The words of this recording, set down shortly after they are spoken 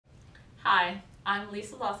Hi, I'm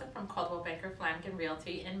Lisa Lawson from Coldwell Flanagan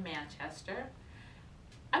Realty in Manchester.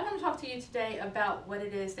 I want to talk to you today about what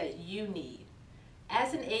it is that you need.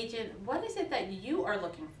 As an agent, what is it that you are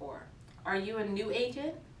looking for? Are you a new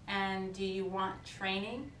agent and do you want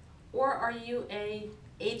training? Or are you an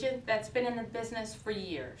agent that's been in the business for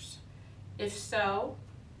years? If so,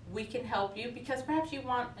 we can help you because perhaps you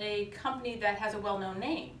want a company that has a well-known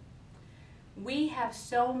name. We have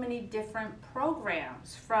so many different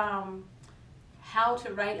programs, from how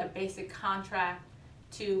to write a basic contract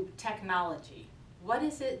to technology. What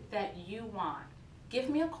is it that you want? Give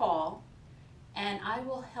me a call and I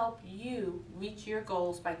will help you reach your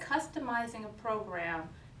goals by customizing a program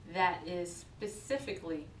that is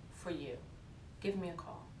specifically for you. Give me a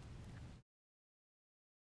call.